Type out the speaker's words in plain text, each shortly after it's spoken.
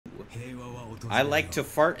I like to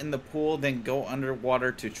fart in the pool, then go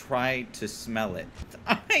underwater to try to smell it.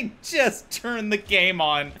 I just turned the game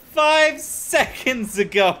on 5 seconds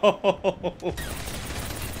ago.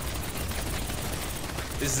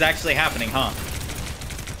 This is actually happening, huh?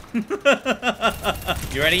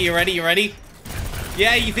 You ready? You ready? You ready?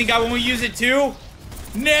 Yeah, you think I won't use it too?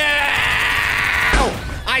 No!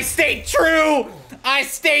 I stayed true! I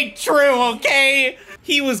stayed true, okay?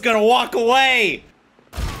 He was gonna walk away.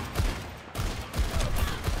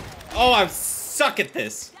 Oh, I suck at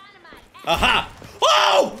this. Aha!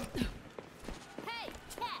 Oh!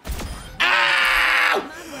 Ow!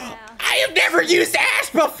 I have never used Ash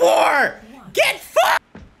before! Get fucked!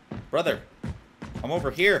 Brother, I'm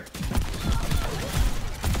over here.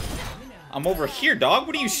 I'm over here, dog.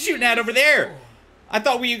 What are you shooting at over there? I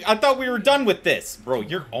thought we were done with this. Bro,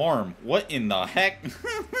 your arm. What in the heck?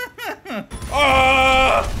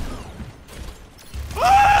 Ah!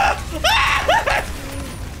 Ah!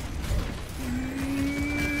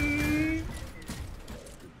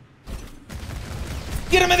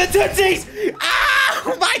 Get him in the tootsies!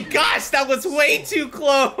 Oh my gosh, that was way too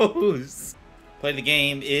close. Play the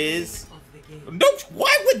game is... No,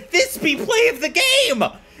 why would this be play of the game?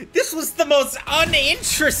 This was the most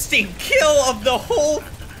uninteresting kill of the whole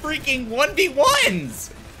freaking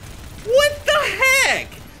 1v1s. What the heck?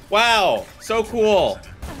 Wow, so cool.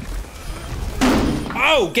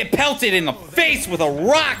 Oh, get pelted in the face with a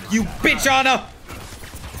rock, you bitch Anna.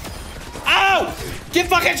 Oh, get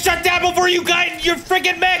fucking shut down before you got your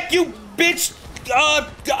freaking mech, you bitch.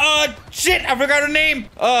 Shit, I forgot her name.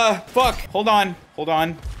 Fuck, hold on. You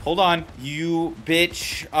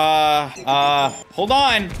bitch, hold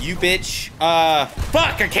on, you bitch,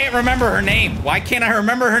 fuck, I can't remember her name. Why can't I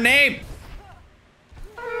remember her name?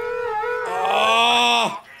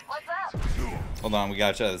 Hold on, we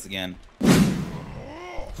gotta try this again.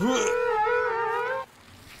 No!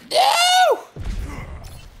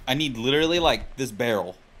 I need literally like this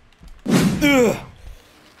barrel. Ugh.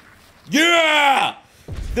 Yeah!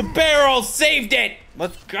 The barrel saved it!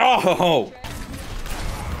 Let's go!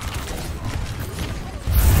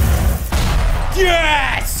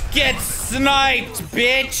 Yes! Get sniped,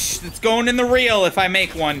 bitch! It's going in the reel if I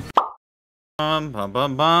make one. Bum, bum,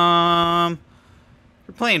 bum, bum.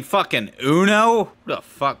 You're playing fucking Uno? Who the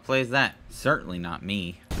fuck plays that? Certainly not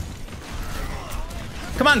me.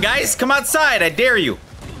 Come on, guys. Come outside. I dare you.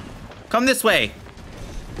 Come this way.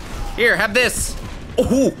 Here, have this.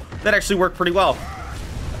 Oh, that actually worked pretty well.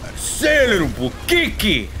 Say a little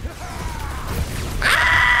bukiki.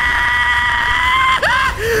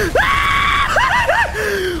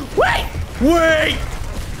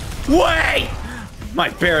 Wait! My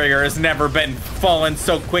barrier has never been fallen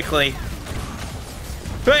so quickly.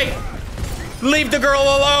 Hey! Leave the girl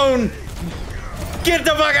alone! Get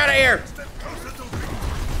the fuck out of here!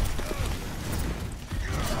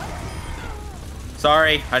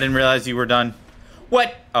 Sorry, I didn't realize you were done.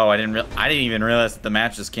 What? Oh, I didn't even realize that the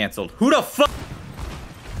match is canceled. Who the fuck?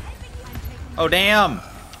 Oh, damn.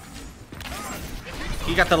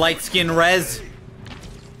 You got the light skin res.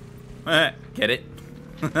 Get it?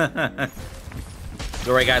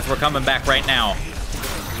 Alright, guys, we're coming back right now.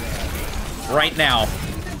 Right now,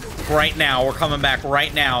 we're coming back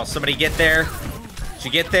right now. Somebody get there. Did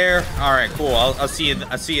you get there? All right, cool. I'll see you.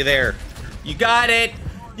 I'll see you there. You got it.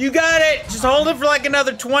 You got it. Just hold it for like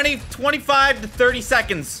another 25 to 30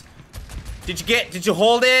 seconds. Did you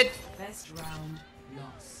hold it? Best round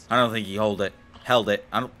lost. I don't think he held it.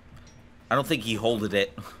 I don't think he holded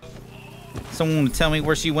it. Someone tell me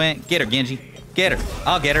where she went. Get her, Genji. Get her.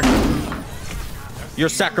 I'll get her. Your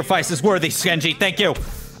sacrifice is worthy, Genji. Thank you.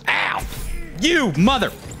 Ow. You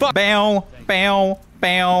motherfucker. Bow, bow,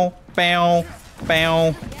 bow, bow,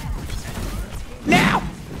 bow. Now.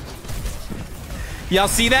 Y'all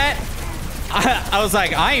see that? I was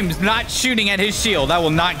like, I am not shooting at his shield. I will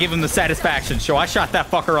not give him the satisfaction. So I shot that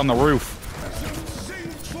fucker on the roof.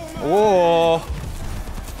 Whoa.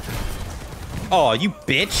 Oh, you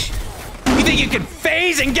bitch. You think you can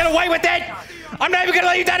phase and get away with it? I'm not even gonna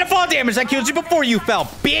let you die to fall damage. I killed you before you fell,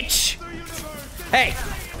 bitch. Hey.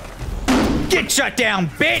 Get shut down,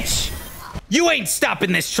 bitch. You ain't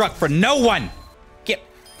stopping this truck for no one. Get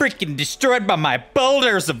freaking destroyed by my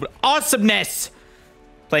boulders of awesomeness.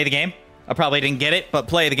 Play the game. I probably didn't get it, but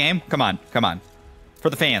play the game. Come on, come on. For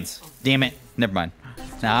the fans. Damn it. Never mind.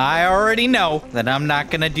 Now, I already know that I'm not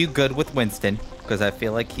gonna do good with Winston because I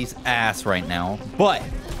feel like he's ass right now. But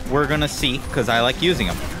we're gonna see because I like using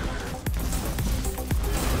him.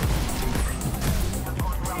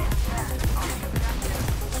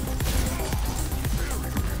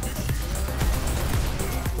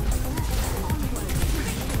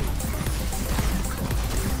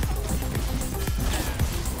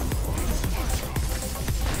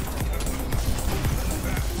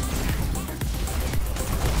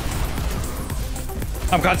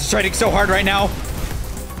 I'm concentrating so hard right now.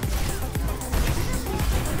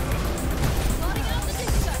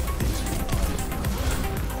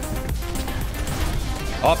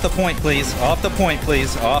 Off the point, please. Off the point,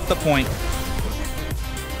 please. Off the point.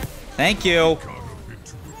 Thank you.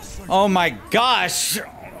 Oh my gosh.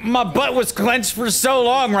 My butt was clenched for so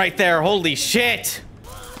long right there. Holy shit.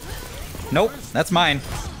 Nope, that's mine.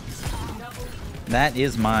 That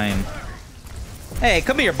is mine. Hey,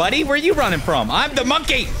 come here, buddy. Where are you running from? I'm the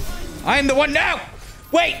monkey. I'm the one now.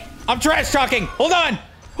 Wait, I'm trash talking. Hold on.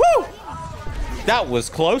 Woo! That was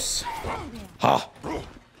close. Ha.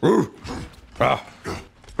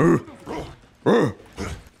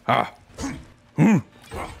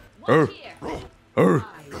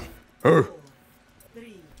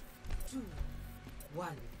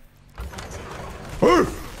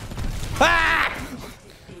 Ah!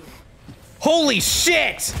 Holy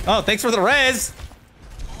shit! Oh, thanks for the res.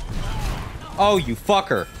 Oh, you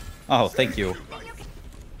fucker. Oh, thank you.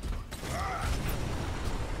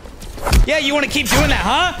 Yeah, you want to keep doing that,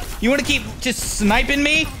 huh? You want to keep just sniping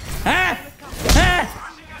me? Huh? Huh?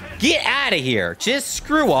 Get out of here. Just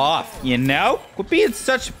screw off, you know? Quit being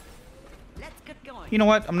such... You know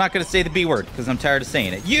what? I'm not going to say the B word because I'm tired of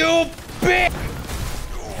saying it. You bitch!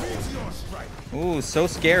 Ooh, so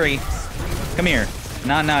scary. Come here.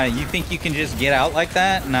 Nah. You think you can just get out like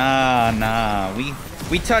that? Nah.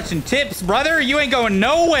 We touching tips, brother. You ain't going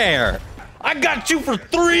nowhere. I got you for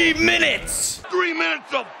 3 minutes. 3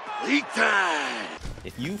 minutes of heat time.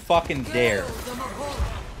 If you fucking dare,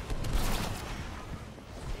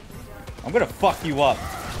 I'm gonna fuck you up.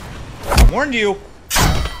 I warned you.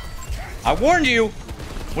 I warned you.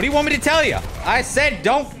 What do you want me to tell you? I said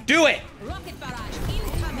don't do it. Rocket barrage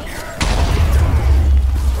incoming.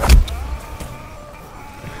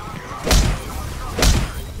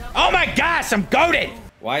 Oh my gosh, I'm goated.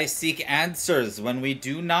 Why seek answers when we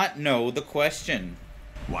do not know the question?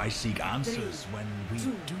 Why seek answers when we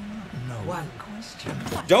do not know the question?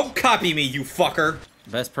 Don't copy me, you fucker.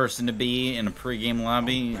 Best person to be in a pregame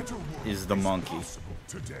lobby is the monkey.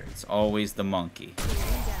 It's always the monkey.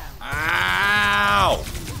 Ow!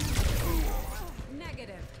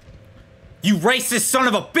 Negative. You racist son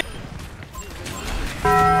of a bitch!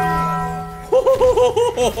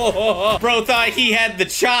 Bro thought he had the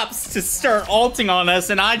chops to start ulting on us,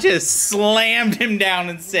 and I just slammed him down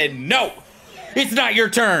and said, no! It's not your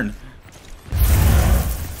turn!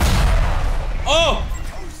 Oh!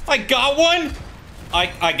 I got one?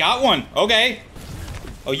 I got one. Okay.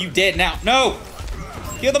 Oh, you dead now. No!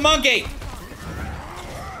 Kill the monkey!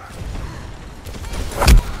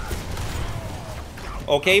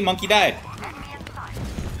 Okay, monkey died.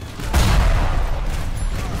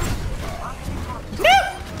 No!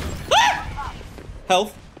 Ah!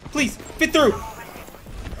 Health. Please, fit through.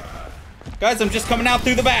 Guys, I'm just coming out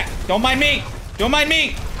through the back. Don't mind me. Don't mind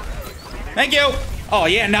me. Thank you. Oh,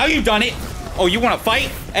 yeah, now you've done it. Oh, you want to fight?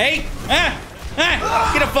 Eh?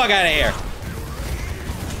 Get the fuck out of here.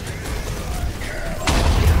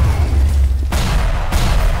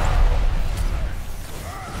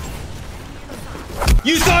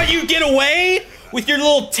 You thought you'd get away with your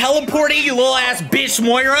little teleporting, you little ass bitch,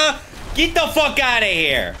 Moira? Get the fuck out of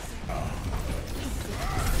here.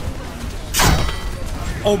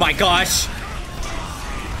 Oh my gosh.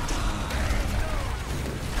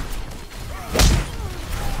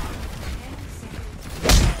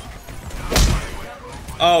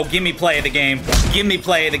 Oh, give me play of the game. Give me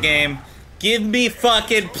play of the game. Give me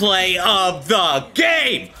fucking play of the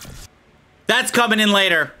game. That's coming in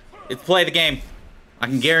later. It's play of the game. I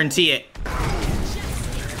can guarantee it.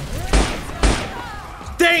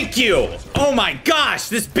 Thank you! Oh my gosh,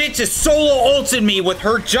 this bitch is solo ulted me with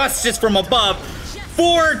her justice from above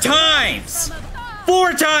 4 times!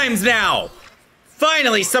 4 times now!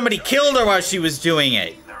 Finally, somebody killed her while she was doing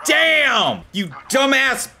it. Damn! You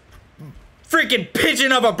dumbass freaking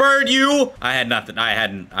pigeon of a bird, you! I had nothing.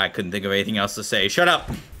 I couldn't think of anything else to say. Shut up.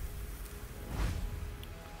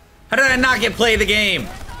 How did I not get play of the game?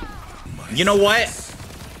 You know what?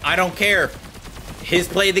 I don't care. His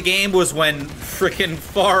play of the game was when frickin'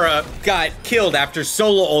 Farah got killed after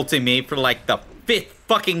solo ulting me for like the 5th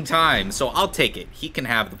fucking time. So I'll take it. He can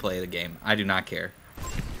have the play of the game. I do not care.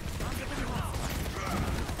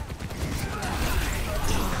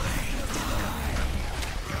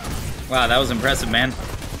 Wow, that was impressive, man.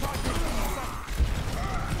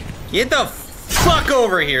 Get the fuck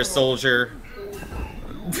over here, soldier.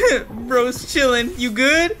 Bro's chilling. You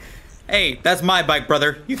good? Hey, that's my bike,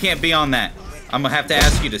 brother. You can't be on that. I'm gonna have to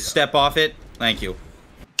ask you to step off it. Thank you.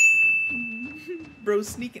 Bro's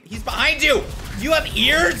sneaking. He's behind you! You have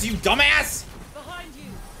ears, you dumbass! Behind you.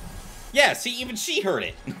 Yeah, see, even she heard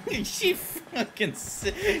it. She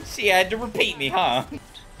had to repeat me, huh?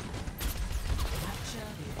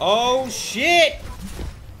 Oh, shit!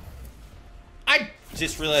 I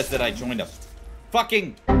just realized that I joined a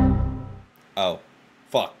fucking... Oh,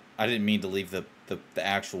 fuck. I didn't mean to leave the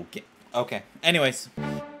actual game. Okay, anyways.